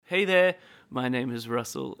Hey there, my name is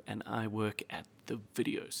Russell and I work at the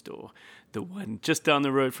video store, the one just down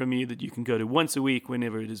the road from you that you can go to once a week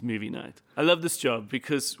whenever it is movie night. I love this job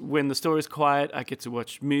because when the store is quiet, I get to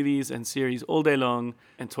watch movies and series all day long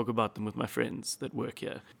and talk about them with my friends that work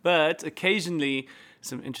here. But occasionally,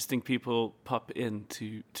 some interesting people pop in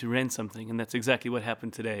to rent something, and that's exactly what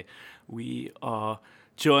happened today. We are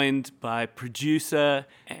joined by producer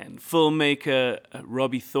and filmmaker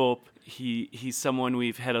Robbie Thorpe. He's someone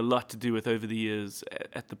we've had a lot to do with over the years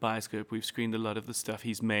at the Bioscope. We've screened a lot of the stuff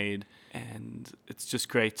he's made, and it's just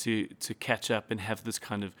great to catch up and have this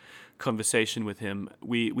kind of conversation with him.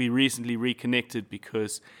 We recently reconnected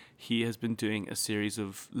because he has been doing a series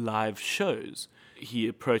of live shows. He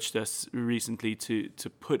approached us recently to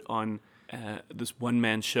put on this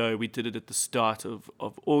one-man show. We did it at the start of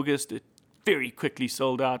August. It very quickly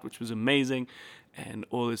sold out, which was amazing. And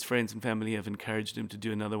all his friends and family have encouraged him to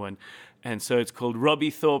do another one. And so it's called Robbie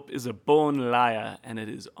Thorpe is a Born Liar, and it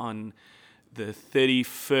is on the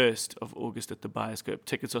 31st of August at the Bioscope.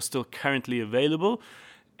 Tickets are still currently available,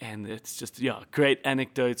 and it's just, great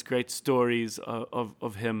anecdotes, great stories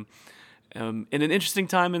of him in an interesting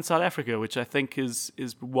time in South Africa, which I think is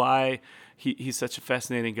why he's such a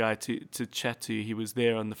fascinating guy to chat to. He was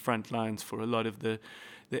there on the front lines for a lot of the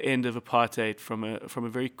end of apartheid from a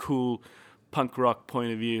very cool punk rock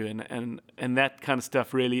point of view, and that kind of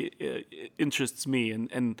stuff really interests me,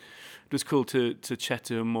 and it was cool to chat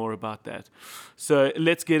to him more about that. So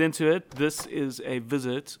let's get into it. This is a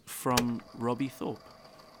visit from Robbie Thorpe.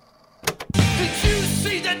 Did you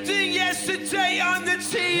see that thing yesterday on the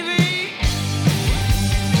TV?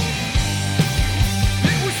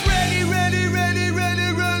 It was ready,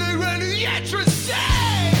 interesting!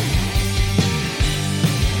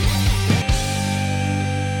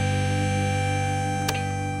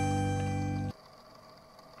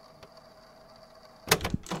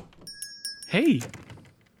 Hey,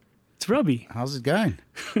 it's Robbie. How's it going?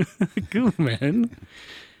 Cool, man.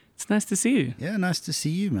 It's nice to see you. Yeah, nice to see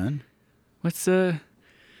you, man. What's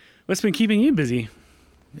been keeping you busy?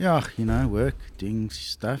 Yeah, work, doing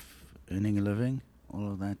stuff, earning a living,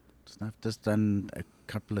 all of that stuff. Just done a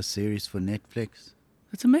couple of series for Netflix.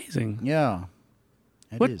 That's amazing. Yeah,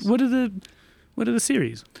 it is. What are the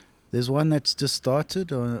series? There's one that's just started,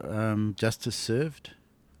 Justice Served,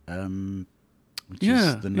 which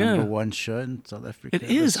is the number one show in South Africa. It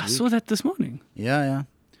is. I saw that this morning. Yeah.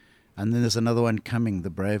 And then there's another one coming, The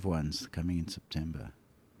Brave Ones, coming in September.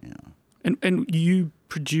 Yeah. And you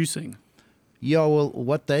producing? Yeah, well,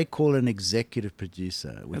 what they call an executive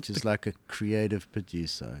producer, which is like a creative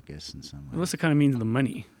producer, I guess, in some way. It also kind of means the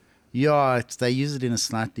money. Yeah, they use it in a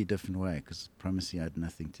slightly different way, because I promise you I had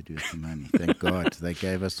nothing to do with the money. Thank God. They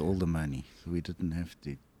gave us all the money, so we didn't have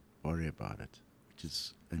to worry about it, which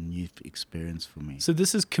is a new experience for me. So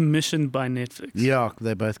this is commissioned by Netflix? Yeah,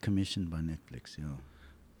 they're both commissioned by Netflix,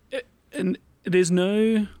 yeah. And there's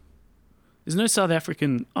no South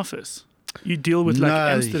African office? You deal with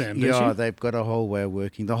Amsterdam, don't you? Yeah, they've got a whole way of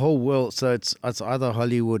working. The whole world, so it's either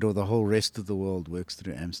Hollywood or the whole rest of the world works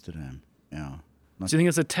through Amsterdam. Yeah. Do you think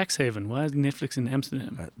it's a tax haven? Why is Netflix in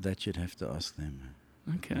Amsterdam? That you'd have to ask them.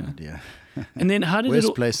 Okay. No idea. And then how did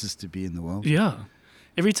Worst places to be in the world. Yeah.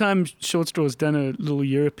 Every time Short Straw's done a little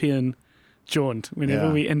European jaunt,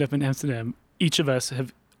 whenever we end up in Amsterdam, each of us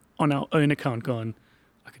have, on our own account, gone,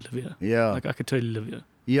 I could live here. Yeah. Like, I could totally live here.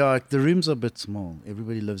 Yeah, the rooms are a bit small.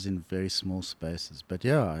 Everybody lives in very small spaces. But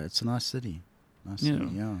yeah, it's a nice city. City,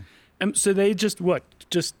 yeah. So they just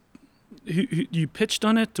who you pitched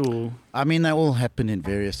on it, or? I mean, they all happen in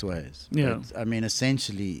various ways. Yeah. But, I mean,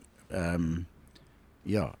 essentially, I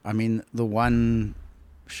mean, the one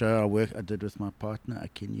show I did with my partner,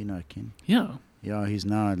 Akin, you know Akin? Yeah. Yeah, he's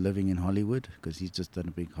now living in Hollywood because he's just done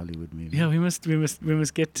a big Hollywood movie. Yeah, we must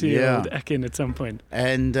get to Akin at some point.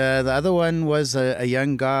 And the other one was a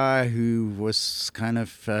young guy who was kind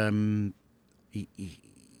of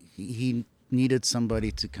he needed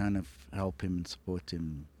somebody to kind of help him and support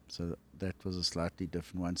him. So that was a slightly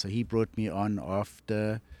different one. So he brought me on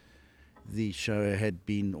after the show had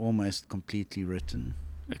been almost completely written.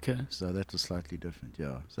 Okay. So that was slightly different,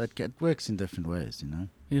 yeah. So it works in different ways,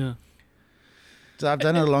 Yeah. So I've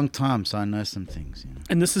done it a long time, so I know some things,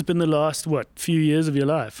 And this has been the last, few years of your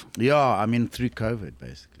life? Yeah, I mean, through COVID,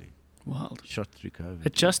 basically. Wild. Shot through COVID.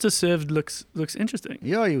 It Justice Served looks interesting.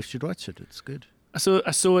 Yeah, you should watch it. It's good. I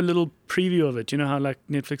saw a little preview of it. You know how like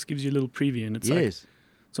Netflix gives you a little preview, and it's it's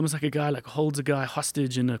almost like a guy holds a guy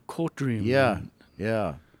hostage in a courtroom. Yeah.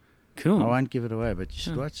 Cool. I won't give it away, but you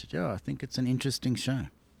should watch it. Yeah, I think it's an interesting show.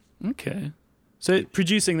 Okay. So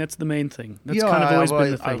producing, that's the main thing. That's kind of always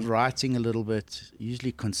been the thing. Writing a little bit,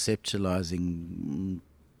 usually conceptualizing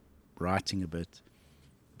writing a bit,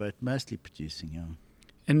 but mostly producing. Yeah.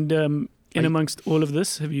 And in amongst all of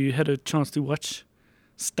this, have you had a chance to watch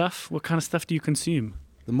stuff? What kind of stuff do you consume?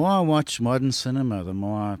 The more I watch modern cinema, the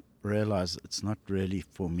more I realize it's not really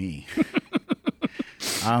for me.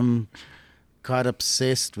 I'm quite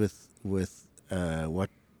obsessed with what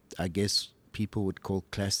I guess people would call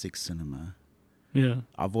classic cinema. Yeah.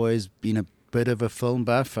 I've always been a bit of a film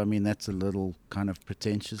buff. I mean, that's a little kind of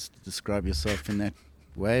pretentious to describe yourself in that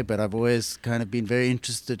way, but I've always kind of been very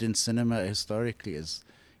interested in cinema historically as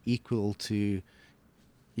equal to,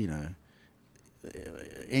 I'm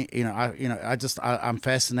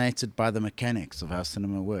fascinated by the mechanics of how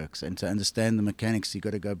cinema works, and to understand the mechanics, you've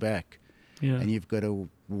got to go back, and you've got to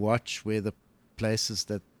watch where the places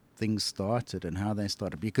that things started and how they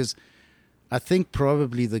started, because I think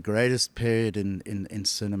probably the greatest period in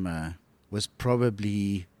cinema was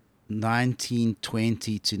probably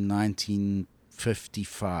 1920 to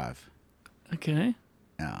 1955. Okay.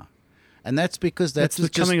 Yeah. And that's because that's the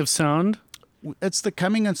coming of sound. It's the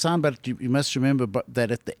coming of sound, but you must remember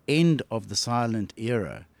that at the end of the silent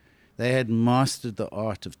era, they had mastered the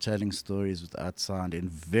art of telling stories without sound in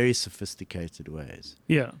very sophisticated ways.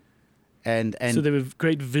 Yeah. And so they were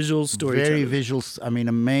great visual storytellers. Very visual. I mean,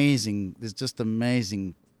 amazing. There's just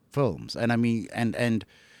amazing films, and I mean, and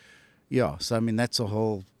yeah. So I mean, that's a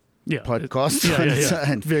whole podcast.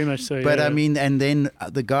 Yeah. Very much so. But I mean, and then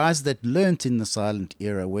the guys that learnt in the silent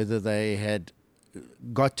era, whether they had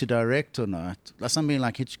got to direct or not, like somebody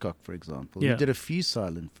like Hitchcock, for example, he did a few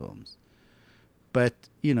silent films, but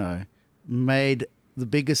made the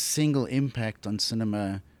biggest single impact on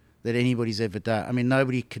cinema that anybody's ever done. I mean,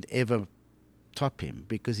 nobody could ever top him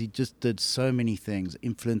because he just did so many things,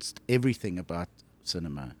 influenced everything about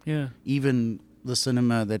cinema. Yeah. Even the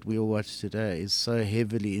cinema that we all watch today is so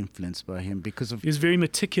heavily influenced by him because of... He was very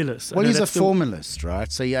meticulous. Well, he's a formalist,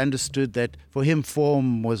 right? So he understood that for him,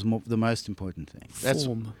 form was the most important thing.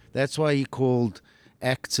 That's why he called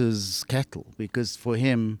actors cattle, because for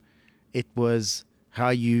him, it was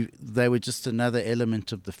they were just another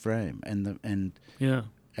element of the frame,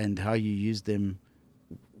 and how you use them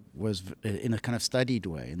was in a kind of studied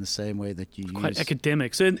way, in the same way that you quite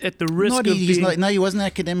academic. So at the risk of being... No, he wasn't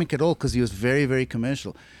academic at all, because he was very, very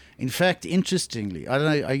commercial. In fact, interestingly, I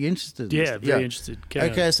don't know, are you interested in this? Very interested.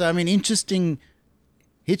 Okay, so I mean, interesting,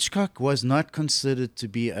 Hitchcock was not considered to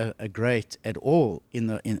be a great at all,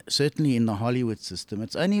 certainly in the Hollywood system.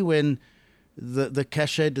 It's only when the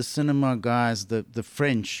Cachet de Cinema guys, the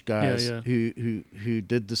French guys who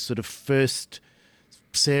did the sort of first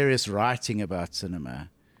serious writing about cinema,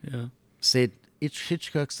 said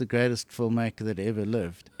Hitchcock's the greatest filmmaker that ever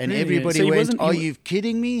lived. And everybody went, "Are you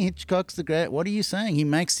kidding me? Hitchcock's the great. What are you saying? He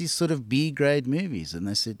makes these sort of B-grade movies." And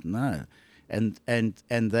they said, "No." And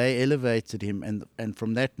they elevated him, and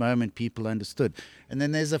from that moment people understood. And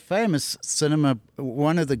then there's a famous cinema,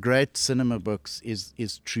 one of the great cinema books is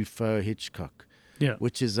Truffaut Hitchcock. Yeah.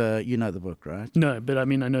 Which is the book, right? No, but I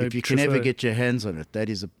mean, I know. If you can ever get your hands on it, that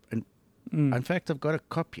is in fact, I've got a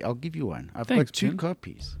copy. I'll give you one. I've got two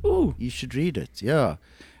copies. Ooh. You should read it. Yeah.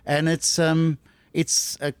 And it's a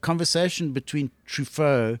conversation between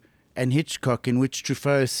Truffaut and Hitchcock, in which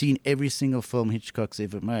Truffaut has seen every single film Hitchcock's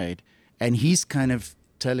ever made, and he's kind of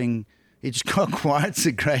telling Hitchcock why it's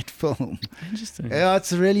a great film. Interesting. Yeah,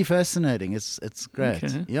 it's really fascinating. It's great.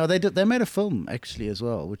 Okay. They made a film actually as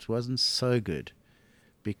well, which wasn't so good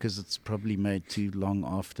because it's probably made too long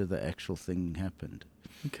after the actual thing happened.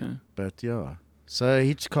 Okay. But yeah, so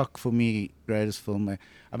Hitchcock for me, greatest filmmaker.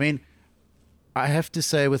 I mean, I have to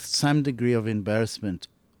say with some degree of embarrassment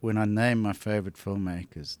when I name my favorite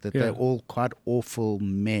filmmakers that they're all quite awful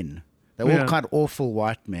men. They're all quite awful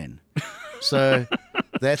white men. So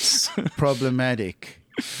that's problematic.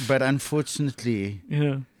 But unfortunately,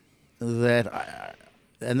 and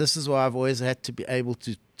this is why I've always had to be able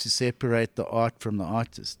to separate the art from the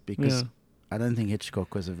artist, because I don't think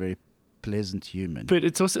Hitchcock was a very pleasant human. But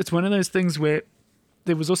it's one of those things where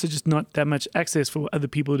there was also just not that much access for other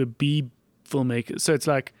people to be filmmakers. So it's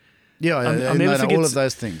like, I'll never forget all of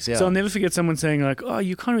those things. Yeah. So I'll never forget someone saying like, "Oh,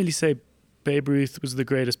 you can't really say Babe Ruth was the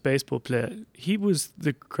greatest baseball player. He was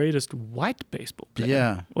the greatest white baseball player."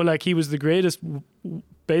 Yeah. Or like he was the greatest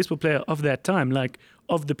baseball player of that time, like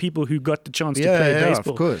of the people who got the chance to play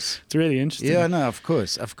baseball. Of course. It's really interesting. Yeah, no, of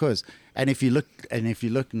course. And if you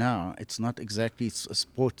look now, it's not exactly a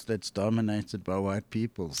sport that's dominated by white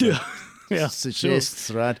people. So suggests,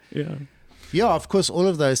 sure. Right? Yeah. Yeah, of course, all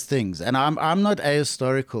of those things. And I'm not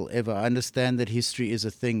ahistorical ever. I understand that history is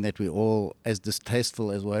a thing that we all, as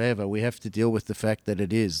distasteful as whatever, we have to deal with the fact that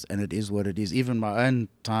it is, and it is what it is. Even my own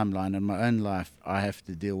timeline and my own life, I have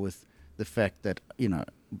to deal with the fact that,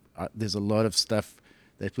 there's a lot of stuff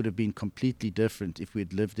that would have been completely different if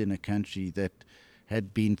we'd lived in a country that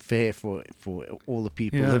had been fair for all the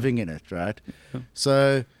people living in it, right? Yeah.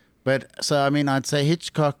 So I mean, I'd say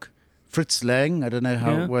Hitchcock, Fritz Lang. I don't know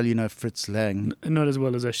how well you know Fritz Lang. Not as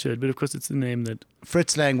well as I should, but of course it's the name that...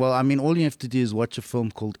 Fritz Lang, well, I mean, all you have to do is watch a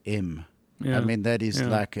film called M. Yeah. I mean, that is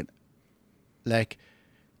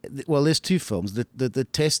well, there's two films. The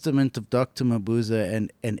Testament of Dr. Mabuse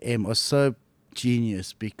and M are so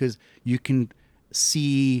genius because you can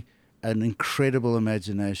see an incredible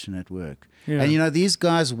imagination at work. Yeah. And, you know, these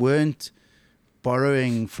guys weren't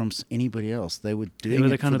borrowing from anybody else. They were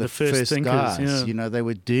doing it kind for of the first thinkers, guys. yeah. You know, they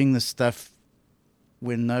were doing the stuff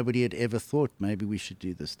when nobody had ever thought maybe we should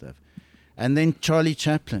do this stuff. And then Charlie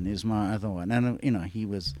Chaplin is my other one. And, you know, he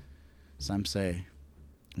was, some say,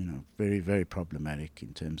 you know, very, very problematic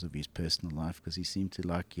in terms of his personal life because he seemed to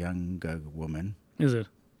like younger women. Is it?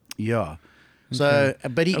 Yeah. Okay. So,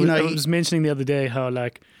 but he, I was mentioning the other day how,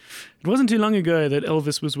 like, it wasn't too long ago that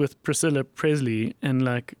Elvis was with Priscilla Presley, and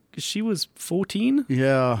like she was 14.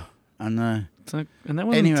 Yeah, I know. It's like, and that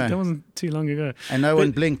wasn't too long ago. And no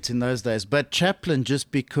one blinked in those days. But Chaplin, just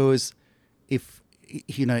because, if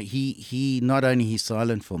you know, he not only his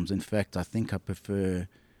silent films. In fact, I think I prefer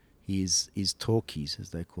his talkies,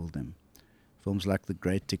 as they call them, films like The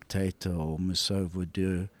Great Dictator or Musso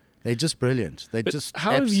Voodoo. They're just brilliant. They're just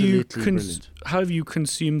absolutely brilliant. How have you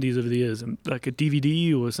consumed these over the years? Like a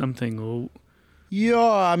DVD or something? Or yeah,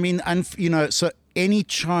 I mean, you know, so any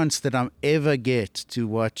chance that I ever get to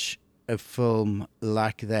watch a film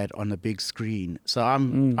like that on a big screen. So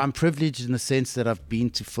I'm privileged in the sense that I've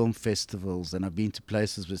been to film festivals and I've been to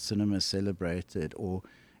places where cinema is celebrated, or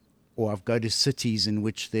I've go to cities in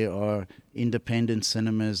which there are independent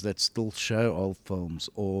cinemas that still show old films.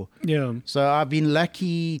 So I've been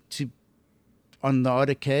lucky to, on the odd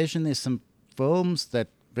occasion, there's some films that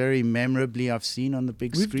very memorably I've seen on the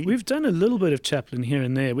big screen. We've done a little bit of Chaplin here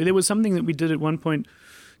and there. There was something that we did at one point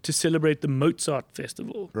to celebrate the Mozart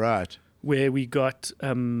Festival. Right. Where we got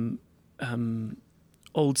old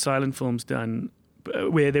silent films done,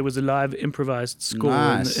 where there was a live improvised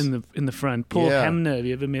score in the front. Paul Hamner, have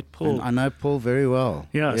you ever met Paul? And I know Paul very well.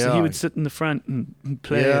 Yeah, so he would sit in the front and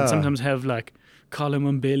play, and sometimes have like Carlo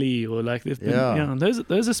Mombelli or like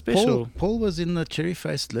those are special. Paul was in the Cherry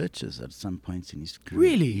Faced Lurchers at some point in his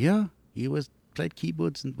career. Really? Yeah, he played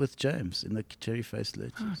keyboards with James in the Cherry Faced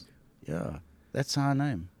Lurchers. Yeah, that's how I know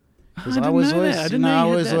him. Because I was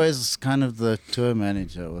always kind of the tour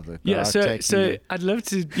manager or the guy so I'd love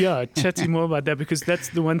to chat to you more about that, because that's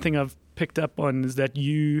the one thing I've picked up on is that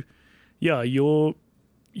your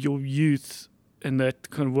youth and that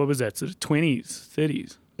kind of, what was that, sort of 20s,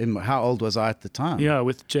 30s. How old was I at the time? Yeah,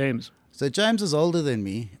 with James. So James is older than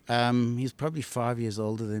me. He's probably 5 years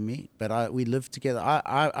older than me, but we lived together.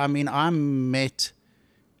 I mean, I met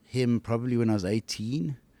him probably when I was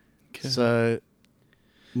 18. Okay. So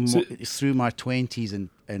through my 20s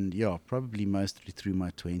and probably mostly through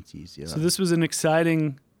my 20s. Yeah. So this was an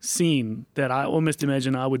exciting scene that I almost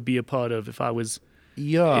imagine I would be a part of if I was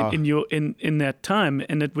in that time,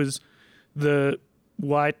 and it was the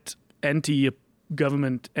white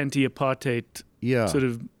anti-government, anti-apartheid sort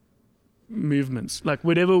of movements, like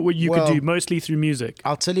whatever you could do, mostly through music.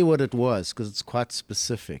 I'll tell you what it was, because it's quite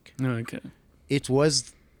specific. Oh, okay. It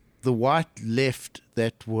was the white left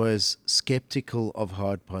that was skeptical of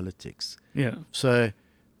hard politics. Yeah. So,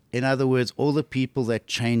 in other words, all the people that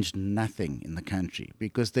changed nothing in the country,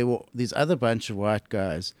 because there were these other bunch of white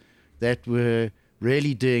guys that were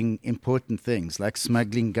really doing important things like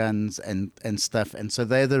smuggling guns and stuff. And so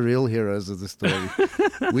they're the real heroes of the story.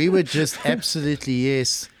 We were just absolutely,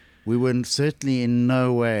 we were certainly in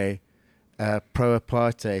no way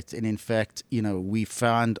pro-apartheid. And in fact, you know, we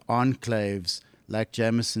found enclaves like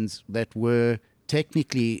Jameson's that were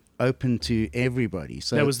technically open to everybody.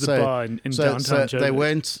 So that was the bar in downtown. So they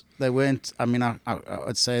weren't. I mean,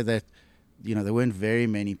 I'd say that, you know, there weren't very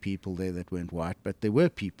many people there that weren't white, but there were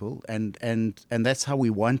people, and that's how we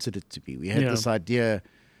wanted it to be. We had this idea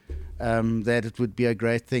that it would be a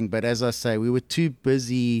great thing, but as I say, we were too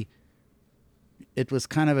busy. It was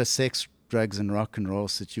kind of a sex, drugs and rock and roll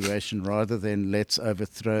situation rather than let's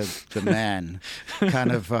overthrow the man kind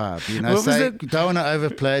of vibe, you know. So don't want to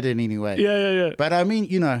overplay it in any way. Yeah. But I mean,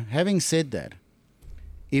 you know, having said that,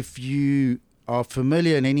 if you are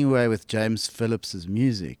familiar in any way with James Phillips's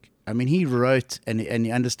music, I mean, he wrote and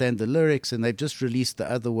you understand the lyrics, and they've just released the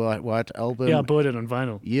other white album. Yeah, I bought it on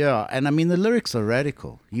vinyl. Yeah, and I mean, the lyrics are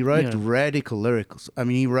radical. He wrote radical lyrics. I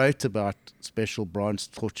mean, he wrote about special branch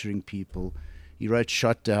torturing people. He wrote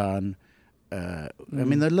Shot Down. I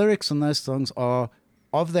mean, the lyrics on those songs are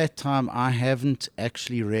of that time, I haven't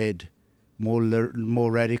actually read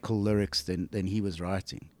more radical lyrics than he was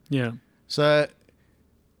writing. Yeah. So,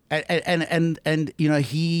 and you know,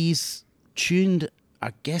 he's tuned.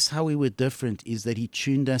 I guess how we were different is that he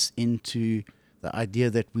tuned us into the idea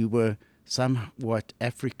that we were somewhat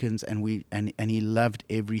Africans, and he loved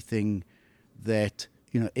everything that,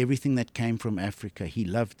 you know, everything that came from Africa. He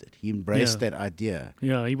loved it. He embraced that idea.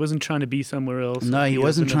 Yeah, he wasn't trying to be somewhere else. No, he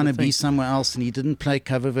wasn't trying to be thing. somewhere else, and he didn't play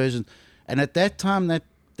cover versions. And at that time,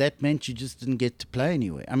 that meant you just didn't get to play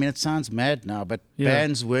anywhere. I mean, it sounds mad now, but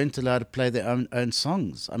bands weren't allowed to play their own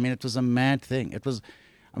songs. I mean, it was a mad thing. It was,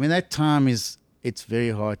 I mean, that time it's very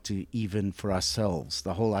hard to even for ourselves,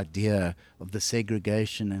 the whole idea of the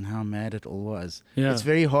segregation and how mad it all was. Yeah. It's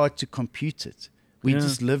very hard to compute it. We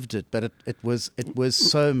just lived it, but it was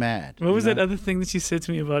so mad. What was that other thing that you said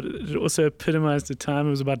to me about it? It also epitomized the time.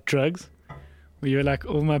 It was about drugs, where you were like,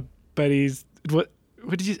 all my buddies. What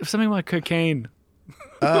did you? Something about cocaine.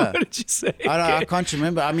 What did you say? I can't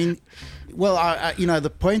remember. I mean, well, I you know,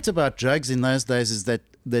 the point about drugs in those days is that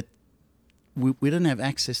we didn't have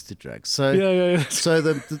access to drugs. So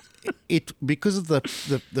So it because of the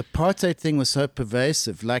apartheid thing was so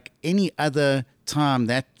pervasive. Like any other time,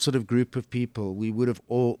 that sort of group of people, we would have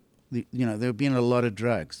all, you know, there would been a lot of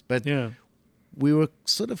drugs, but we were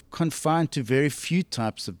sort of confined to very few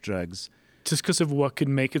types of drugs. Just because of what could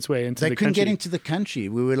make its way into the country. They couldn't get into the country.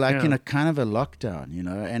 We were like in a kind of a lockdown, you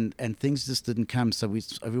know, and things just didn't come. So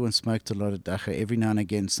everyone smoked a lot of dacha. Every now and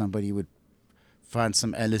again, somebody would find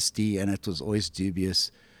some LSD, and it was always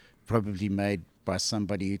dubious, probably made by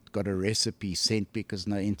somebody who got a recipe sent because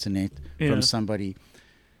no internet from somebody.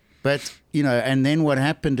 But, you know, and then what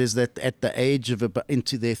happened is that at the age of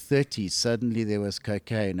into their 30s, suddenly there was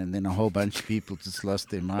cocaine, and then a whole bunch of people just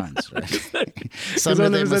lost their minds, right? Some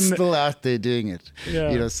of them are still out there doing it.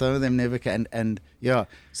 You know, some of them never can. And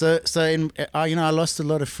so in, you know, I lost a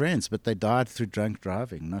lot of friends, but they died through drunk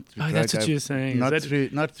driving, not through drug that's what you're saying. not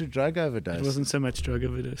through drug overdose. It wasn't so much drug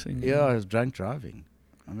overdosing. Yeah, it was drunk driving.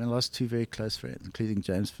 I mean, I lost two very close friends, including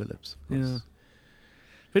James Phillips. Yeah.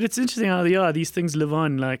 But it's interesting how these things live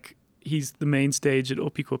on. Like, he's the main stage at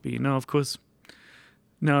Opikopi. Now, of course,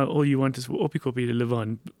 now all you want is for Opikopi to live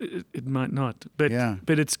on. It might not. But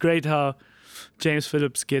it's great how James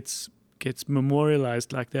Phillips gets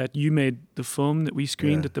memorialized like that. You made the film that we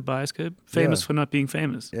screened at the Bioscope. Famous for not being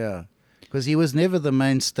famous. Yeah. Because he was never the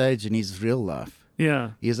main stage in his real life.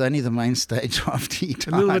 Yeah. He was only the main stage after he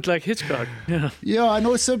died. A little bit like Hitchcock. Yeah. Yeah, and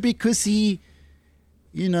also because he,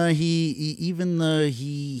 you know, he even though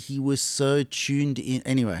he was so tuned in.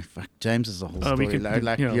 Anyway, fuck, James is a whole story.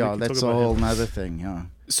 That's a whole nother thing. Yeah.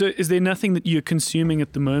 So, is there nothing that you're consuming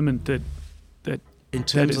at the moment that in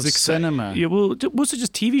terms of cinema? Yeah, well, also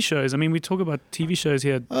just TV shows. I mean, we talk about TV shows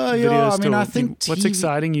here. Oh yeah, I mean, I think what's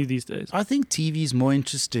exciting you these days? I think TV is more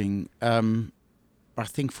interesting. I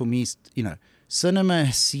think for me, you know,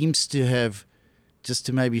 cinema seems to have, just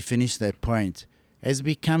to maybe finish that point, has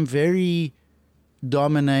become very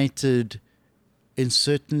dominated, and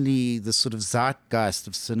certainly the sort of zeitgeist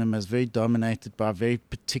of cinema is very dominated by a very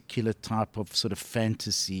particular type of sort of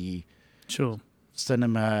fantasy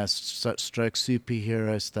cinema stroke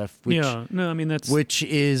superhero stuff, which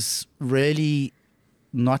is really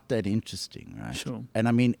not that interesting, right? Sure. And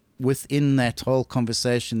I mean, within that whole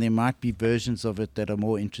conversation, there might be versions of it that are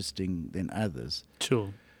more interesting than others.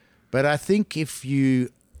 Sure. But I think if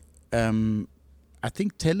you, I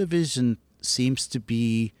think television seems to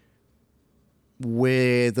be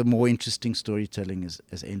where the more interesting storytelling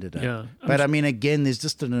has ended up. Yeah, but I mean, again, there's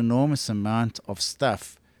just an enormous amount of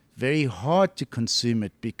stuff. Very hard to consume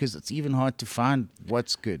it because it's even hard to find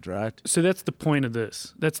what's good, right? So that's the point of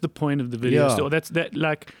this. That's the point of the video store.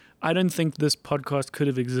 Like, I don't think this podcast could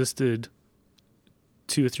have existed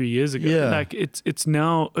 2 or 3 years ago. Yeah. Like, it's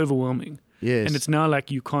now overwhelming. Yes. And it's now like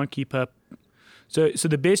you can't keep up. So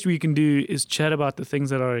the best we can do is chat about the things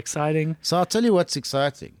that are exciting. So I'll tell you what's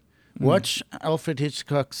exciting. Watch Alfred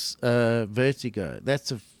Hitchcock's Vertigo.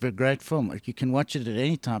 That's a great film. Like, you can watch it at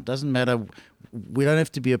any time. Doesn't matter. We don't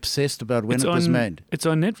have to be obsessed about when it was made. It's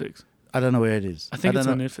on Netflix. I don't know where it is. I think it's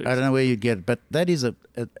on Netflix. I don't know where you get it, but that is an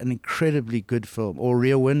incredibly good film. Or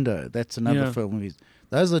Rear Window. That's another film.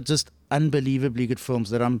 Those are just unbelievably good films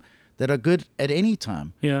that are good at any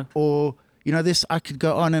time. Yeah. Or, you know, I could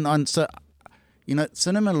go on and on. So, you know,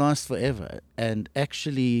 cinema lasts forever, and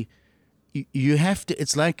actually, you have to.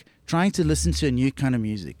 It's like trying to listen to a new kind of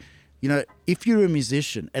music. You know, if you're a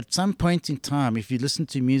musician, at some point in time, if you listen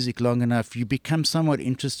to music long enough, you become somewhat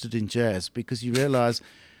interested in jazz because you realize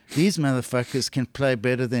these motherfuckers can play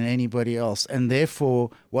better than anybody else, and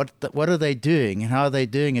therefore what are they doing and how are they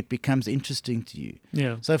doing it becomes interesting to you.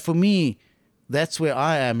 Yeah. So for me, that's where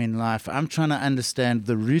I am in life. I'm trying to understand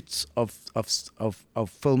the roots of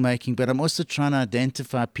filmmaking, but I'm also trying to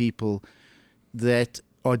identify people that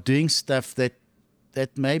are doing stuff that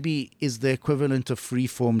maybe is the equivalent of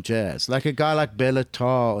freeform jazz, like a guy like Bela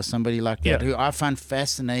Tarr or somebody like that, who I find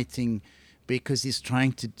fascinating because he's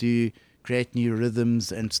trying to create new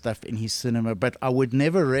rhythms and stuff in his cinema. But I would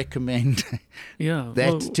never recommend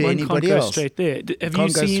that to anybody can't go else. Straight there.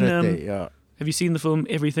 Have you seen the film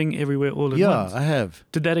Everything Everywhere All at Once? Yeah, I have.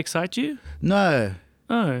 Did that excite you? No.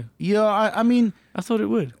 Oh. Yeah, I mean, I thought it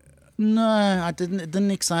would. No, I didn't. It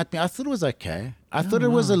didn't excite me. I thought it was okay. I thought it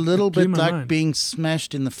was a little bit like mind. being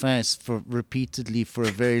smashed in the face repeatedly for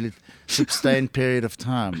a very sustained period of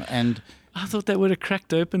time. And I thought that would have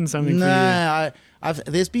cracked open something for you. No,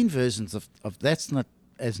 there's been versions of that's not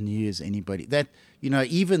as new as anybody. That,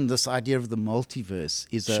 even this idea of the multiverse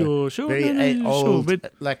is a very old,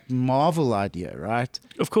 like Marvel idea, right?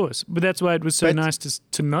 Of course, but that's why it was so nice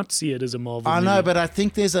to not see it as a Marvel movie. know, but I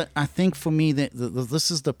think I think for me that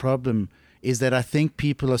this is the problem, is that I think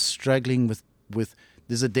people are struggling with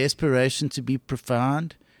there's a desperation to be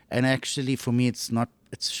profound, and actually for me it's not.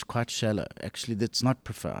 It's quite shallow. Actually, that's not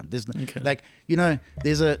profound. There's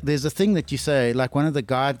there's a thing that you say, like one of the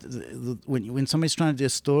guides, when somebody's trying to do a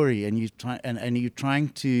story and you're trying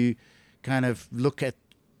to kind of look at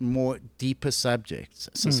more deeper subjects.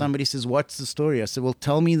 So somebody says, "What's the story?" I said, "Well,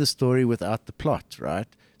 tell me the story without the plot, right?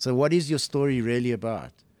 So what is your story really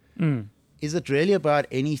about? Is it really about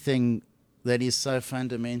anything that is so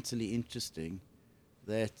fundamentally interesting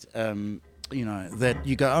that that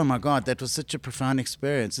you go, oh my God, that was such a profound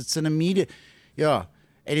experience. It's an immediate,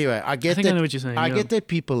 Anyway, I get I know what you're saying. I get that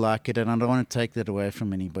people like it, and I don't want to take that away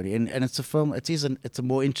from anybody. And it's a film. It's a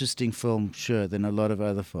more interesting film, sure, than a lot of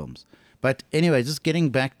other films. But anyway, just getting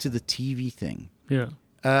back to the TV thing. Yeah.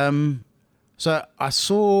 So I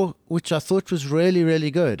saw, which I thought was really,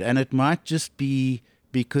 really good, and it might just be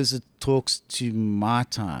because it talks to my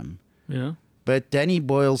time. Yeah. But Danny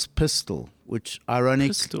Boyle's Pistol, which ironically,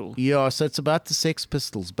 Pistol. Yeah, so it's about the Sex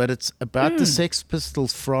Pistols, but it's about the Sex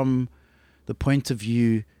Pistols from the point of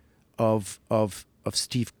view of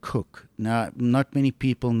Steve Cook. Now, not many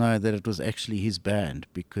people know that it was actually his band,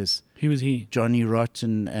 because Johnny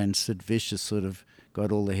Rotten and Sid Vicious sort of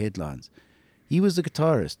got all the headlines. He was the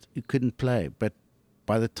guitarist who couldn't play, but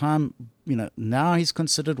by the time, now he's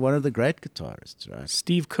considered one of the great guitarists, right?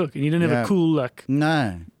 Steve Cook, and he didn't have a cool,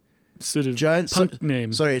 no. sort of Jones, punk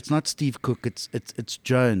name. Sorry, it's not Steve Cook. It's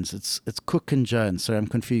Jones. It's Cook and Jones. Sorry, I'm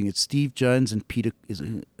confusing. It's Steve Jones and Peter.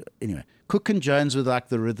 Anyway, Cook and Jones were like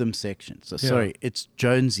the rhythm section. So sorry, it's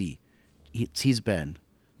Jonesy. It's his band.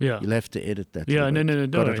 Yeah, you'll have to edit that. Yeah, no,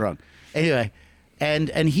 got it wrong. Anyway,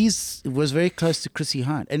 and was very close to Chrissie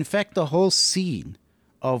Hynde. In fact, the whole scene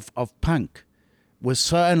of punk was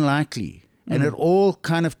so unlikely, and it all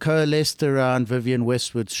kind of coalesced around Vivienne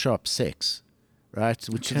Westwood's shop, Sex. Right,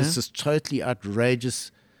 which is this totally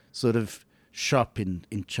outrageous sort of shop in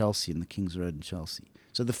Chelsea, in the King's Road in Chelsea.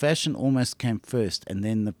 So the fashion almost came first, and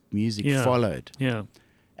then the music followed. Yeah,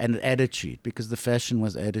 and attitude, because the fashion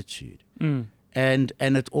was attitude, and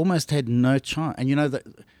it almost had no chance. And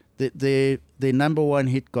their number one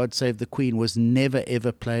hit, "God Save the Queen," was never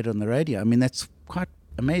ever played on the radio. I mean, that's quite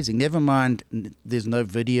amazing. Never mind, there's no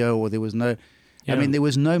video, or there was no. Yeah. I mean, there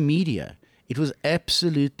was no media. It was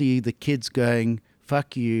absolutely the kids going,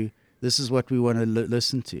 "Fuck you, this is what we want to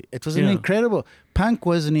listen to." It was an incredible, punk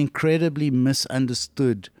was an incredibly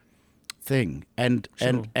misunderstood thing, and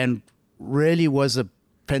really was a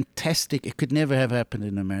fantastic, it could never have happened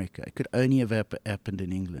in America. It could only have happened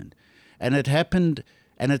in England. And it happened,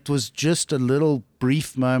 and it was just a little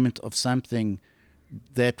brief moment of something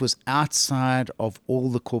that was outside of all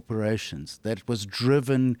the corporations, that was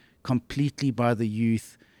driven completely by the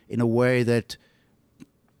youth, in a way that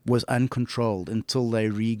was uncontrolled until they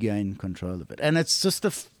regained control of it. And it's just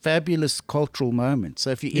a fabulous cultural moment. So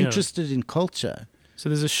if you're interested in culture... So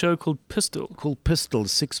there's a show called Pistol. Called Pistol,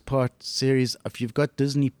 6-part series. If you've got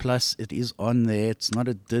Disney Plus, it is on there. It's not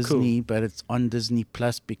a Disney, but it's on Disney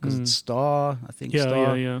Plus because it's Star, I think.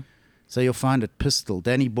 Star. Yeah. So you'll find it, Pistol.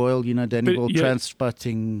 Danny Boyle, Danny Boyle,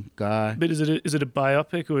 Transpotting guy. But is it a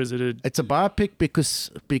biopic, or is it a... It's a biopic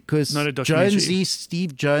because not a documentary.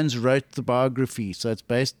 Steve Jones wrote the biography. So it's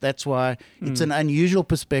based... That's why it's an unusual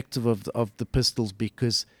perspective of the Pistols,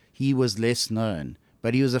 because he was less known.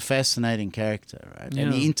 But he was a fascinating character, right? Yeah.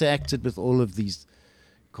 And he interacted with all of these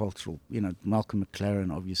cultural... Malcolm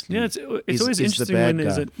McLaren, obviously. Yeah, it's always interesting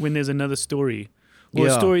when there's another story, or a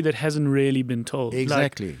Yeah. story that hasn't really been told.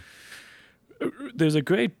 Exactly. Like, there's a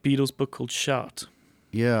great Beatles book called Shout,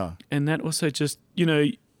 Yeah. and that also just,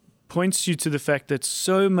 points you to the fact that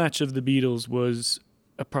so much of the Beatles was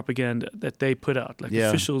a propaganda that they put out, like Yeah.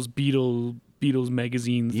 officials, Beatles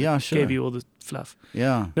magazines, Yeah, that sure. gave you all the fluff.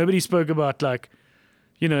 Yeah. Nobody spoke about, like,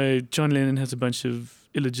 John Lennon has a bunch of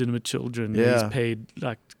illegitimate children. Yeah. He's paid,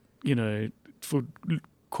 like, for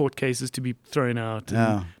court cases to be thrown out. And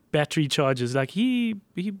Yeah. battery charges. Like, he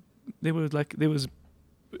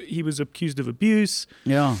was accused of abuse.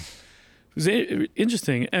 Yeah. It was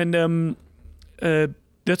interesting. And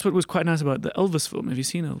that's what was quite nice about the Elvis film. Have you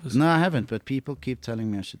seen Elvis? No, I haven't, but people keep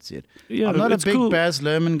telling me I should see it. Yeah, I'm not a it's big cool. Baz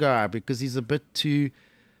Luhrmann guy because he's a bit too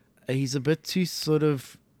sort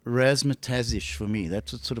of razzmatazzish for me.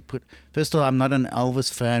 That's what sort of put. First of all, I'm not an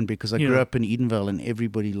Elvis fan because I grew up in Edenvale and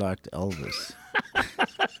everybody liked Elvis.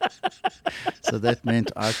 So that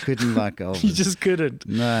meant I couldn't like Elvis. You just couldn't.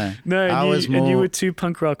 No, No, and you were too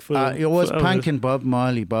punk rock for it was for punk Elvis. and Bob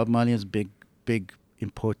Marley. Bob Marley is a big,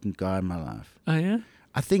 important guy in my life. Oh, yeah?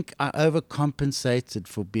 I think I overcompensated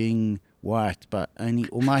for being white, but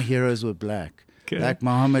all my heroes were black. Okay. Like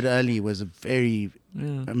Muhammad Ali was a very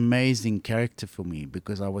Yeah. amazing character for me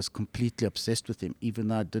because I was completely obsessed with him, even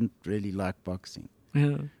though I didn't really like boxing.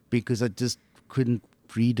 Yeah. Because I just couldn't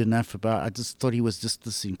read enough about. I just thought he was just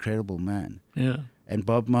this incredible man. Yeah. And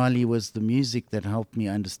Bob Marley was the music that helped me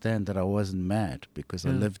understand that I wasn't mad because I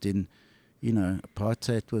Yeah. lived in,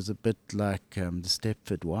 apartheid was a bit like the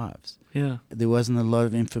Stepford Wives. Yeah. There wasn't a lot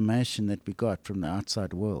of information that we got from the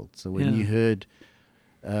outside world. So when Yeah. you heard,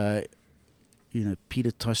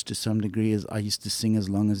 Peter Tosh to some degree, I used to sing "As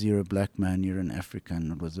Long as You're a Black Man, You're an African."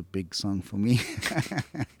 It was a big song for me.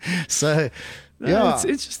 So, yeah. It's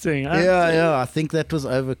interesting. I think that was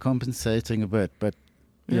overcompensating a bit, but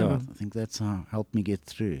Yeah. I think that's how helped me get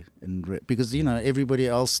through. Because everybody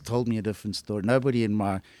else told me a different story. Nobody in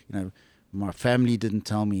my family didn't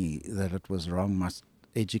tell me that it was wrong. My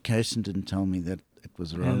education didn't tell me that it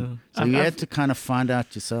was wrong. Yeah. So you had to kind of find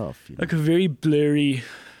out yourself. Like a very blurry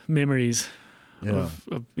memories Yeah.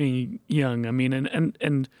 of being young. I mean,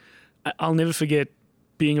 and I'll never forget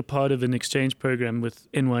being a part of an exchange program with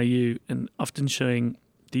NYU and often showing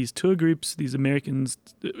these tour groups, these Americans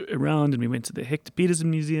around, and we went to the Hector Peterson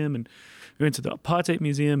Museum and we went to the Apartheid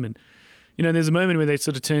Museum, and there's a moment where they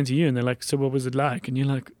sort of turn to you and they're like, "So what was it like?" And you're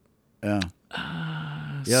like, Yeah.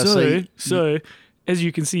 Yeah, so as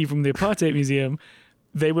you can see from the Apartheid Museum,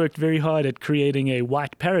 they worked very hard at creating a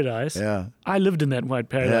white paradise. Yeah. I lived in that white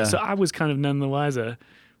paradise, Yeah. so I was kind of none the wiser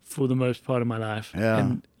for the most part of my life. Yeah.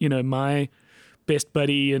 And, my best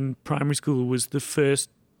buddy in primary school was the first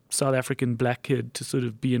South African black kid to sort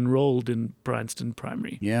of be enrolled in Bryanston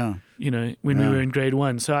Primary, Yeah. when we Yeah. were in grade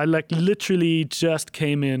 1. So I literally just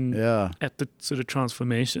came in Yeah. at the sort of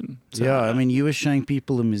transformation. So, Yeah, I mean, you were showing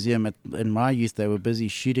people the museum. In my youth, they were busy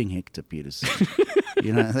shooting Hector Peterson.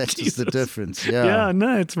 That's just the Jesus. difference. yeah, Yeah.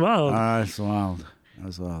 no, it's wild. It's wild. That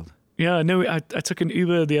was wild. Yeah, no, I took an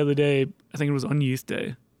Uber the other day. I think it was on Youth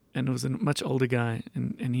Day, and it was a much older guy,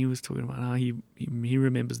 and he was talking about how he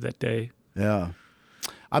remembers that day. Yeah.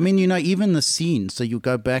 I mean, even the scene. So you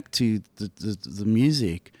go back to the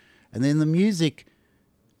music, and then the music,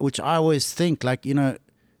 which I always think, like,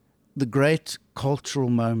 the great cultural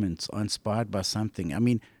moments are inspired by something. I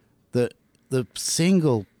mean, the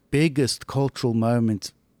single biggest cultural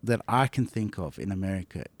moment that I can think of in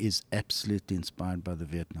America is absolutely inspired by the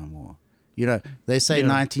Vietnam War. They say Yeah.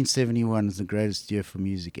 1971 is the greatest year for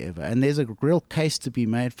music ever, and there's a real case to be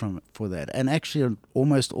made for that. And actually,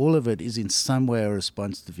 almost all of it is in some way a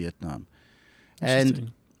response to Vietnam.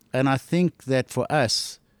 Interesting. And I think that for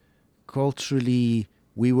us, culturally,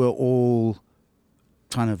 we were all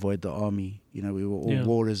trying to avoid the army. We were all Yeah.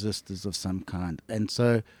 war resistors of some kind, and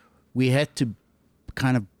so we had to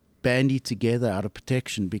kind of bandy together out of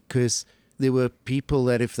protection because there were people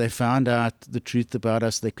that if they found out the truth about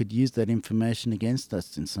us, they could use that information against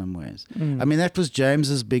us in some ways. I mean, that was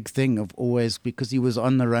James's big thing of always, because he was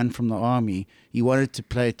on the run from the army. He wanted to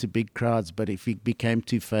play to big crowds, but if he became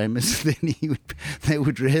too famous, then they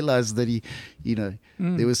would realize that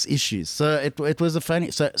there was issues. So it was a funny.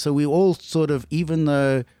 So we all sort of, even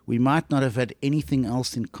though we might not have had anything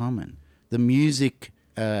else in common, the music,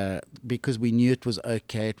 because we knew it was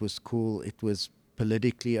okay, it was cool, it was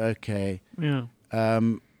politically okay. Yeah.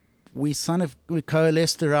 We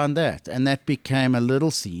coalesced around that, and that became a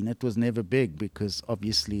little scene. It was never big because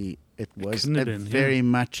obviously it was couldn't have been, very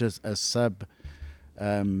much a sub.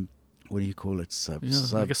 What do you call it?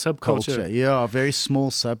 Like a subculture. Yeah, a very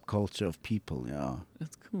small subculture of people. Yeah,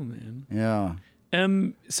 That's cool, man. yeah.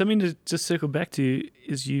 Something to just circle back to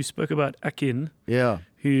is you spoke about Akin, Yeah.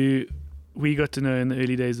 who we got to know in the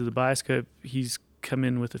early days of the Bioscope. He's come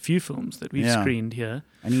in with a few films that we've screened here.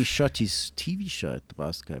 And he shot his TV show at the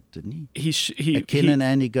Bioscope, didn't he? Ken and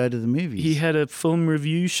Andy go to the movies. He had a film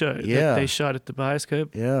review show that they shot at the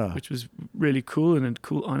Bioscope, which which was really cool and a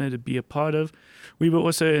cool honor to be a part of. We were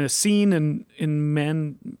also in a scene in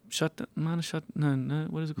Man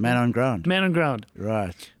on Ground. Man on Ground.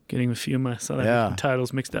 Right. Getting a few of my South African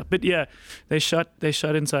titles mixed up. But yeah, they shot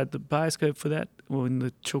inside the Bioscope for that, or in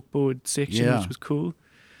the chalkboard section, which was cool.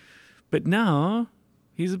 But now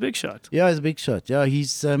he's a big shot. Yeah, he's a big shot. Yeah,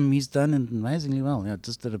 he's done amazingly well. Yeah,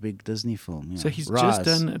 just did a big Disney film. Yeah. So he's just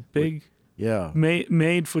done a big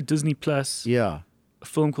made for Disney Plus. Yeah. A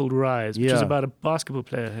film called Rise, which is about a basketball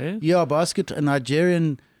player, hey? Yeah, a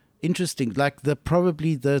Nigerian, interesting, like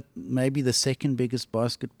maybe the second biggest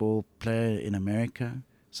basketball player in America.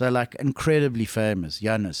 So like incredibly famous,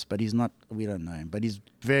 Giannis, but he's not, we don't know him, but he's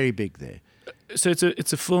very big there. So it's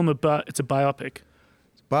a film it's a biopic.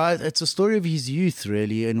 But it's a story of his youth,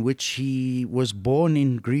 really, in which he was born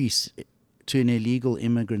in Greece to an illegal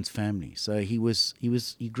immigrant family. So he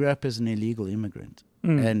grew up as an illegal immigrant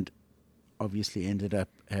and obviously ended up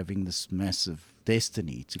having this massive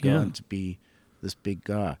destiny to go on to be this big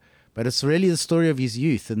guy. But it's really the story of his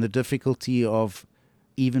youth and the difficulty of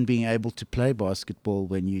even being able to play basketball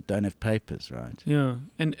when you don't have papers, right? Yeah,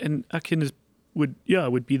 and Akin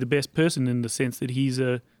would be the best person in the sense that he's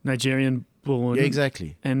a Nigerian born. Yeah,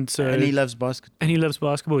 exactly. And he loves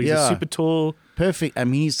basketball. He's a super tall. Perfect. I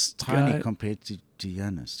mean, he's tiny compared to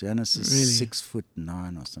Giannis. Giannis is really?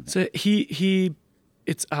 6'9" or something. So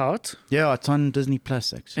it's out. Yeah, it's on Disney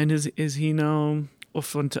Plus actually. And is he now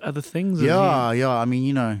off onto other things? Yeah. I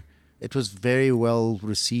mean, it was very well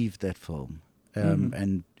received, that film.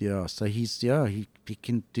 And so he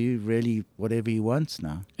can do really whatever he wants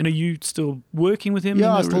now. And are you still working with him?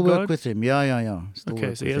 Yeah, I still work with him. Yeah.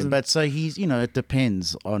 Okay, so he hasn't. But so he's, it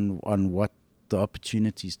depends on what the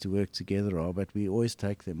opportunities to work together are. But we always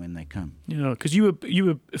take them when they come. Yeah, because you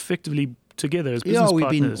were effectively together as business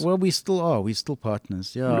partners. We still are. We're still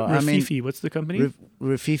partners. Yeah, Rafifi, what's the company?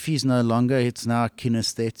 Rafifi's no longer. It's now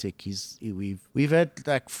Kinesthetic. We've had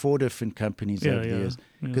like 4 different companies over the years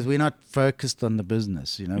because we're not focused on the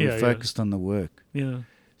business. We're focused on the work. Yeah.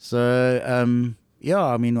 So I mean,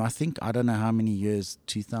 I don't know how many years.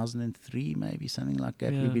 2003, maybe something like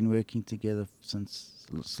that. We've been working together since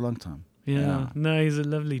it's a long time. Yeah. No, he's a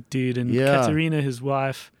lovely dude. And Katerina, his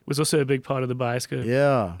wife, was also a big part of the Bioscope.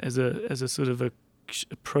 Yeah. As a sort of a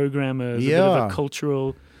programmer, as a bit of a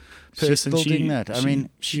cultural person. She's still doing that. I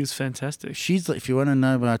mean, she was fantastic. She's, if you want to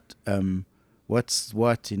know about what's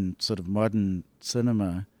what in sort of modern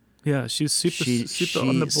cinema. Yeah, she's super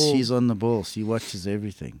on the ball. She's on the ball. She watches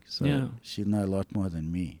everything. So she'll know a lot more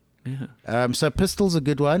than me. Yeah. So Pistol's a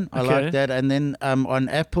good one. I like that. And then on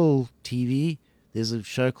Apple TV, there's a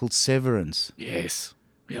show called Severance. Yes.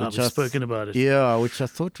 Yeah, I've spoken about it. Yeah, which I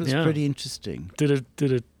thought was pretty interesting. Did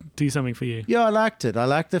it do something for you? Yeah, I liked it. I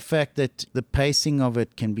liked the fact that the pacing of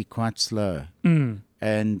it can be quite slow.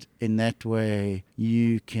 And in that way,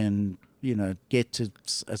 you can, get to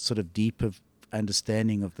a sort of deeper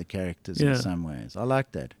understanding of the characters in some ways. I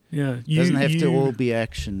like that. Yeah. It doesn't have to all be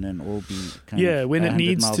action and all be kind of when it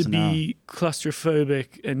needs to be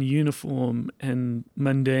claustrophobic and uniform and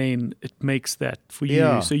mundane, it makes that for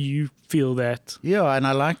you. So you feel that. Yeah, and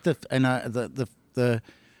I like the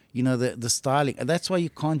styling. That's why you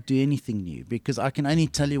can't do anything new, because I can only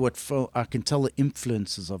tell you I can tell the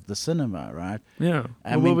influences of the cinema, right? Yeah.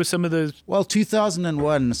 What were some of those? Well,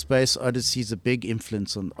 2001: Space Odyssey is a big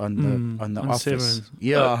influence on the Office. Severance.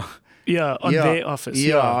 Yeah. Their Office.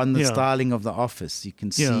 Yeah, on the styling of the Office. You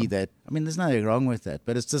can see that. I mean, there's nothing wrong with that,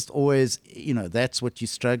 but it's just always, that's what you're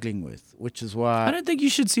struggling with, which is why... I don't think you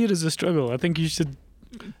should see it as a struggle. I think you should...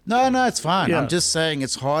 No, it's fine. Yeah. I'm just saying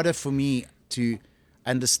it's harder for me to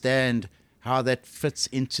understand how that fits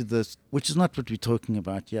into this, which is not what we're talking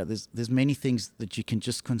about. Yeah, there's many things that you can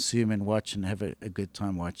just consume and watch and have a good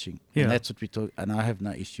time watching. Yeah. And that's what we talk. And I have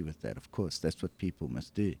no issue with that. Of course, that's what people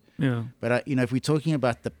must do. Yeah. But if we're talking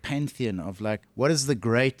about the pantheon of like, what is the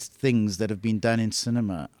great things that have been done in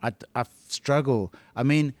cinema? I struggle. I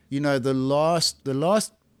mean, the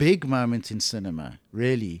last big moment in cinema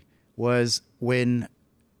really was when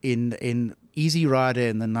in Easy Rider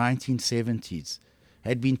in the 1970s.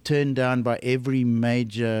 Had been turned down by every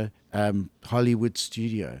major Hollywood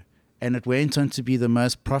studio. And it went on to be the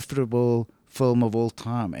most profitable film of all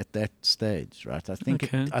time at that stage, right? I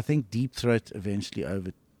think Deep Throat eventually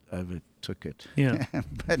overtook it. Yeah.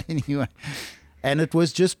 But anyway, And it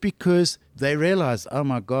was just because they realized, oh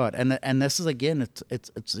my God, and this is again,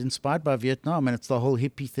 it's inspired by Vietnam, and it's the whole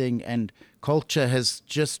hippie thing, and culture has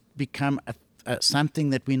just become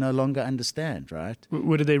something that we no longer understand, right?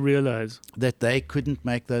 What did they realize? That they couldn't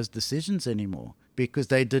make those decisions anymore because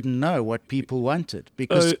they didn't know what people wanted.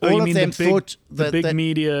 Because all of them thought the big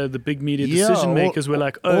media decision makers were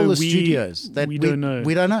like, all the studios we don't know.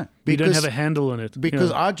 We don't know. We don't have a handle on it.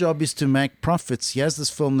 Because our job is to make profits. Here's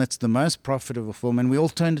this film that's the most profitable film, and we all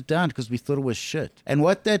turned it down because we thought it was shit. And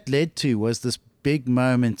what that led to was this big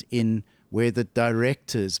moment in where the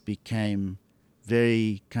directors became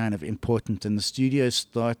very kind of important, and the studios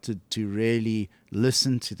started to really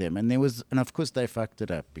listen to them. And of course they fucked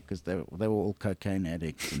it up because they were all cocaine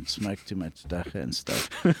addicts and smoked too much dacha and stuff.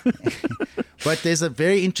 But there's a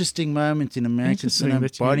very interesting moment in American cinema.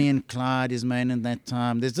 Bonnie and Clyde is made in that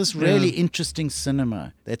time. There's this really interesting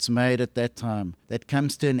cinema that's made at that time that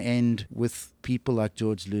comes to an end with people like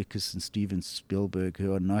George Lucas and Steven Spielberg,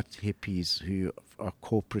 who are not hippies, who are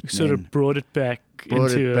corporate men. Sort of brought it back.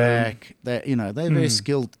 They're very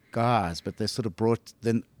skilled guys, but they sort of brought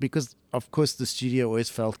them because, of course, the studio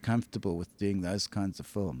always felt comfortable with doing those kinds of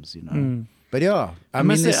films, But yeah, I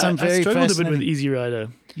mean, there's some very struggled fascinating... a bit with Easy Rider.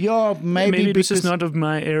 Yeah, maybe it was just not of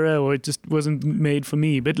my era, or it just wasn't made for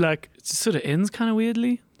me. But like, it sort of ends kind of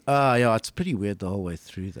weirdly. Yeah, it's pretty weird the whole way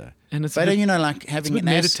through, though. And it's having it's a bit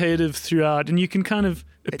meditative throughout, and you can kind of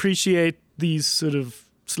appreciate these sort of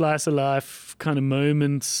slice of life kind of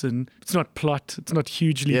moments, and it's not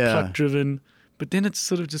hugely plot driven. But then it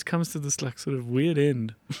sort of just comes to this like sort of weird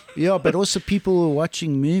end. Yeah, but also people were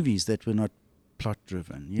watching movies that were not plot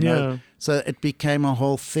driven, know. So it became a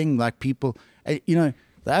whole thing. Like people, the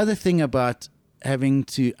other thing about having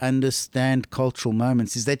to understand cultural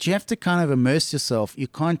moments is that you have to kind of immerse yourself. You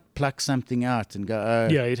can't pluck something out and go, oh.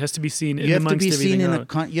 Yeah, it has to be seen. You have to be seen you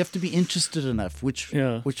have to be interested enough, which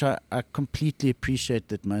I completely appreciate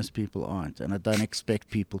that most people aren't, and I don't expect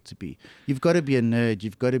people to be. You've got to be a nerd.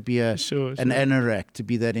 You've got to be an anorak to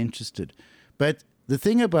be that interested. But the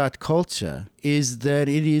thing about culture is that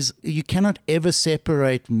you cannot ever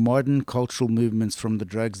separate modern cultural movements from the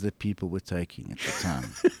drugs that people were taking at the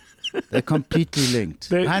time. They're completely linked.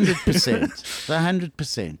 100%. They're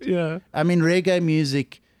 100%. Yeah. I mean, reggae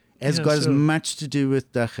music has got as much to do with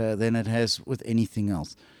dacha than it has with anything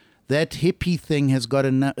else. That hippie thing has got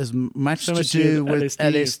as much to do with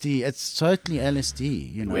LSD. It's totally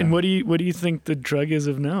LSD, And what do you think the drug is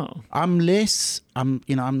of now? I'm an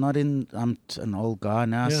old guy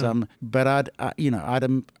now, but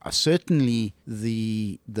certainly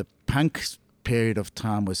the punk period of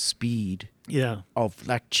time was speed. Yeah. Of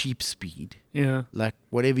like cheap speed. Yeah. Like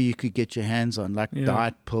whatever you could get your hands on, like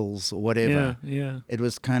diet pills or whatever. Yeah. It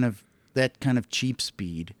was kind of that kind of cheap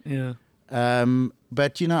speed. Yeah.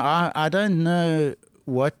 But I don't know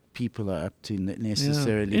what people are up to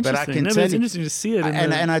necessarily, but I can tell it's interesting to see it.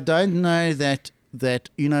 And I don't know that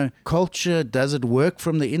culture, does it work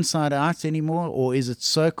from the inside out anymore, or is it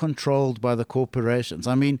so controlled by the corporations?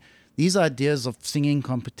 I mean, these ideas of singing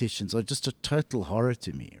competitions are just a total horror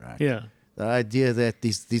to me, right? Yeah. The idea that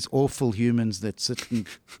these awful humans that sit and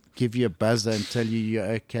give you a buzzer and tell you you're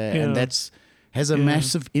okay, and has a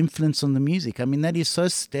massive influence on the music. I mean, that is so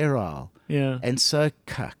sterile and so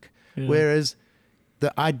cuck. Yeah. Whereas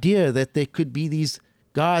the idea that there could be these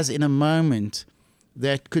guys in a moment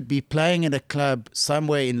that could be playing at a club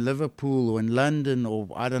somewhere in Liverpool or in London or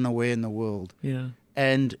I don't know where in the world. Yeah.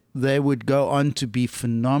 And they would go on to be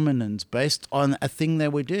phenomenons based on a thing they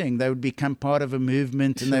were doing. They would become part of a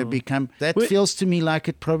movement, and they would become... That feels to me like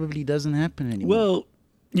it probably doesn't happen anymore. Well,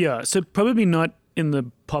 yeah, so probably not in the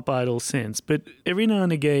pop idol sense, but every now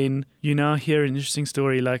and again, you now hear an interesting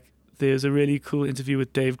story. Like there's a really cool interview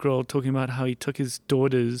with Dave Grohl talking about how he took his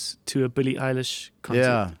daughters to a Billie Eilish concert.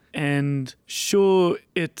 Yeah. And so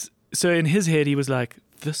in his head, he was like,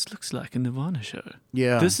 this looks like a Nirvana show.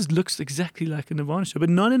 Yeah. Looks exactly like a Nirvana show, but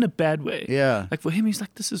not in a bad way. Yeah. Like for him, he's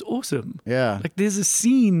like, this is awesome. Yeah. Like there's a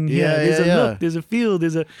scene here, there's a look, there's a feel,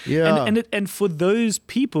 there's a... Yeah. And for those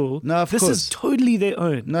people, this is totally their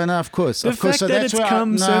own. No, of course. The fact that it's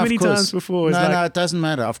come so many times before is No, it doesn't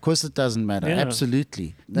matter. Of course it doesn't matter. Yeah.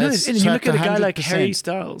 Absolutely. And you look at a guy like Harry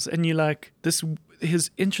Styles, and you're like,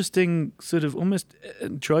 his interesting sort of almost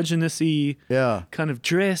androgynous-y kind of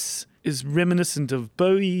dress is reminiscent of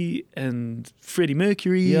Bowie and Freddie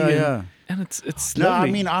Mercury. And it's no, lovely.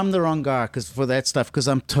 I mean, I'm the wrong guy for that stuff because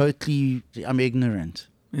I'm ignorant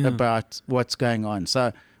about what's going on.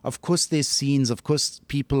 So of course there's scenes, of course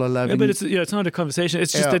people are Yeah, loving. but it's not a conversation.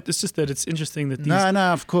 It's just Yeah. that it's interesting that these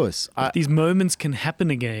No, of course. these moments can happen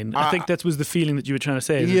again. I think that was the feeling that you were trying to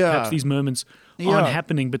say. That Yeah. perhaps these moments aren't Yeah.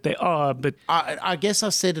 happening, but they are. But I guess I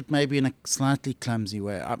said it maybe in a slightly clumsy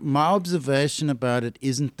way. My observation about it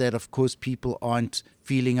isn't that, of course, people aren't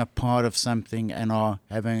feeling a part of something and are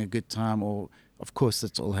having a good time, or of course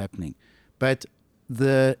that's all happening. But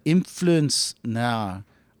the influence now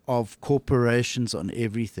of corporations on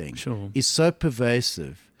everything Sure. is so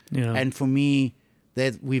pervasive. Yeah. And for me,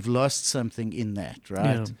 that we've lost something in that,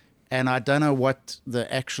 right? Yeah. And I don't know what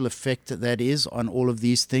the actual effect that is on all of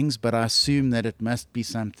these things, but I assume that it must be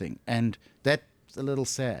something. And that's a little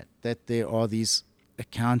sad that there are these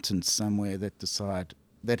accountants somewhere that decide,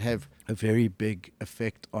 that have a very big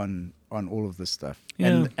effect on all of this stuff.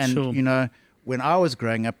 Yeah, and sure. you know, when I was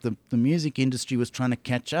growing up, the music industry was trying to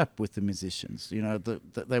catch up with the musicians. You know,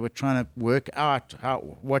 they were trying to work out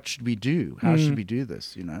what should we do? How should we do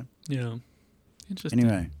this, you know? yeah, interesting.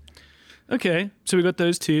 Anyway. Okay, so we got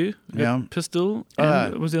those two. We got Yeah. Pistol.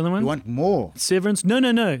 And what was the other one? You want more? Severance? No. I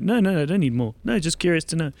don't need more. No, just curious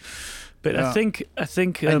to know. But Yeah. I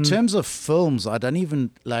think. In terms of films, I don't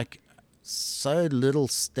even so little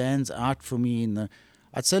stands out for me in the.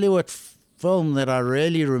 I tell you what film that I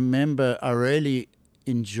really remember, I really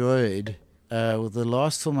enjoyed. The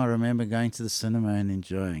last film I remember going to the cinema and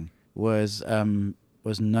enjoying was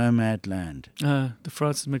Nomadland. the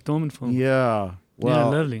Frances McDormand film. Yeah,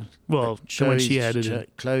 well, yeah, lovely. Well, the one she added in.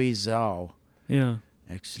 Chloe Zhao, Yeah.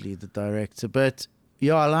 actually the director. But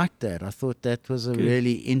yeah, I liked that. I thought that was a Good.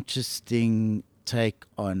 really interesting take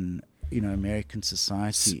on, you know, American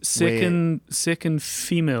society. Second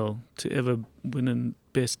female to ever win a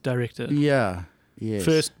Best Director. Yeah. Yes.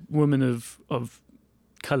 First woman of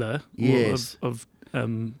color. Yes. Or of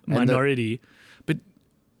minority. But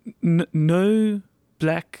no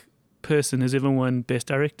black person has ever won Best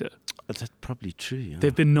Director. That's probably true. Yeah.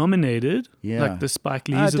 They've been nominated, Yeah. like the Spike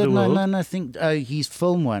Lees of the No, world. I think he's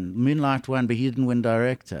film won, Moonlight won, but he didn't win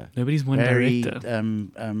director. Nobody's won Barry, director.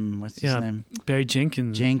 what's his name? Barry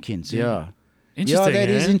Jenkins. Jenkins. Yeah. Interesting. Yeah, that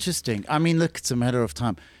is eh? interesting. I mean, look, it's a matter of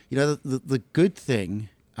time. You know, the good thing,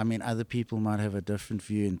 I mean, other people might have a different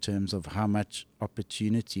view in terms of how much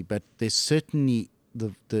opportunity, but there's certainly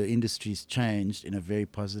the industry's changed in a very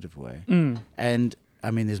positive way. And,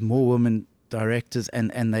 I mean, there's more women directors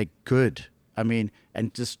and they're good. I mean,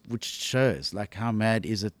 and just which shows, like, how mad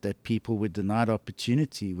is it that people were denied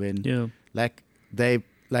opportunity when,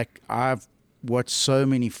 I've watched so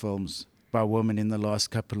many films by women in the last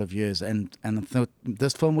couple of years, and I thought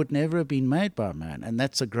this film would never have been made by a man, and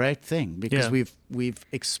that's a great thing because we've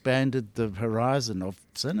expanded the horizon of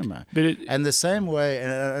cinema. But and the same way,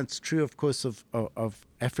 and it's true, of course, of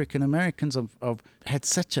African Americans of had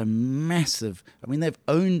such a massive. I mean, they've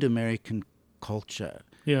owned American culture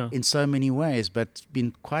in so many ways, but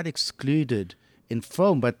been quite excluded in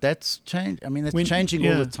film. But that's changed. I mean, that's changing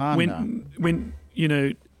all the time now. When you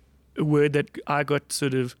know, a word that I got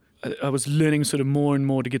sort of. I was learning sort of more and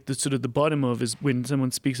more to get the sort of the bottom of is when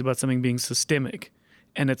someone speaks about something being systemic,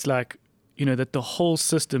 and it's like, you know, that the whole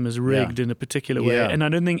system is rigged in a particular way. And I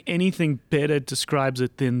don't think anything better describes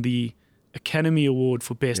it than the Academy Award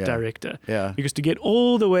for Best Director. Yeah. Because to get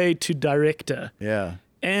all the way to director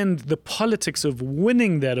and the politics of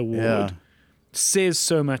winning that award says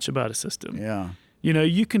so much about a system. Yeah. You know,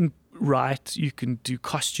 you can write, you can do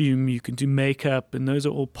costume, you can do makeup, and those are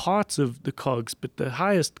all parts of the cogs, but the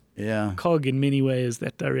highest cog in many ways is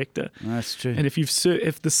that director. That's true. And if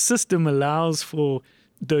the system allows for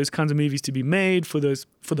those kinds of movies to be made, for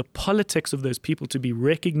the politics of those people to be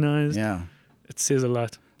recognized, it says a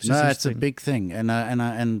lot. No, it's a big thing,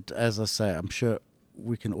 and as I say, I'm sure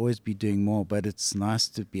we can always be doing more, but it's nice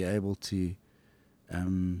to be able to. I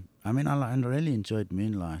mean, I really enjoyed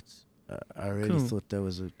Moonlight. I really thought it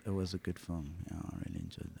was a good film. Yeah, I really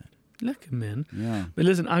enjoyed that. Look, man. Yeah. But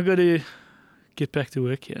listen, I got to get back to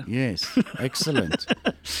work here. Yes, excellent.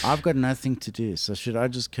 I've got nothing to do, so should I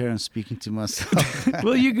just carry on speaking to myself?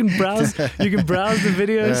 Well, you can browse. You can browse the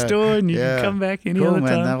video store, and you can come back any other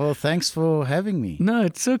time. Man. Well, thanks for having me. No,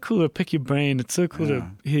 it's so cool to pick your brain. It's so cool to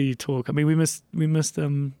hear you talk. I mean, we must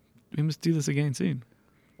do this again soon.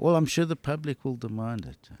 Well, I'm sure the public will demand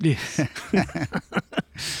it. Yes.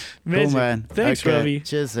 Cool, man. Thanks, okay. Robbie.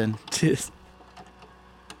 Cheers, then. Cheers.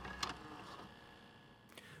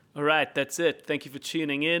 All right, that's it. Thank you for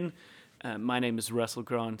tuning in. My name is Russell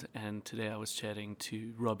Grant, and today I was chatting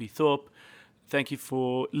to Robbie Thorpe. Thank you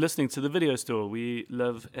for listening to the video store. We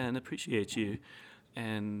love and appreciate you.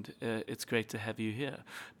 and it's great to have you here.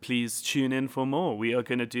 Please tune in for more. We are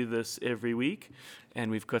going to do this every week,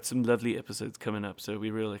 and we've got some lovely episodes coming up, so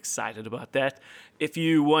we're real excited about that. If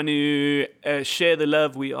you want to share the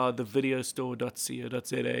love, we are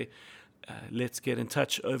thevideostore.co.za. Let's get in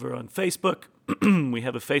touch over on Facebook. We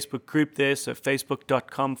have a Facebook group there, so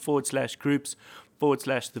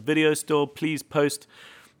facebook.com/groups/The Video Store. Please post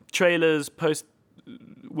trailers, post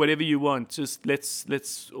whatever you want. Just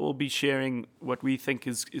let's all be sharing what we think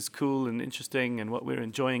is cool and interesting and what we're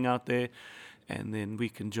enjoying out there, and then we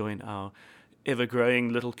can join our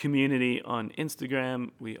ever-growing little community on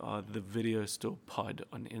Instagram. We are the Video Store Pod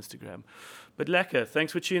on Instagram. But Lekker,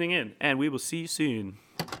 thanks for tuning in, and we will see you soon.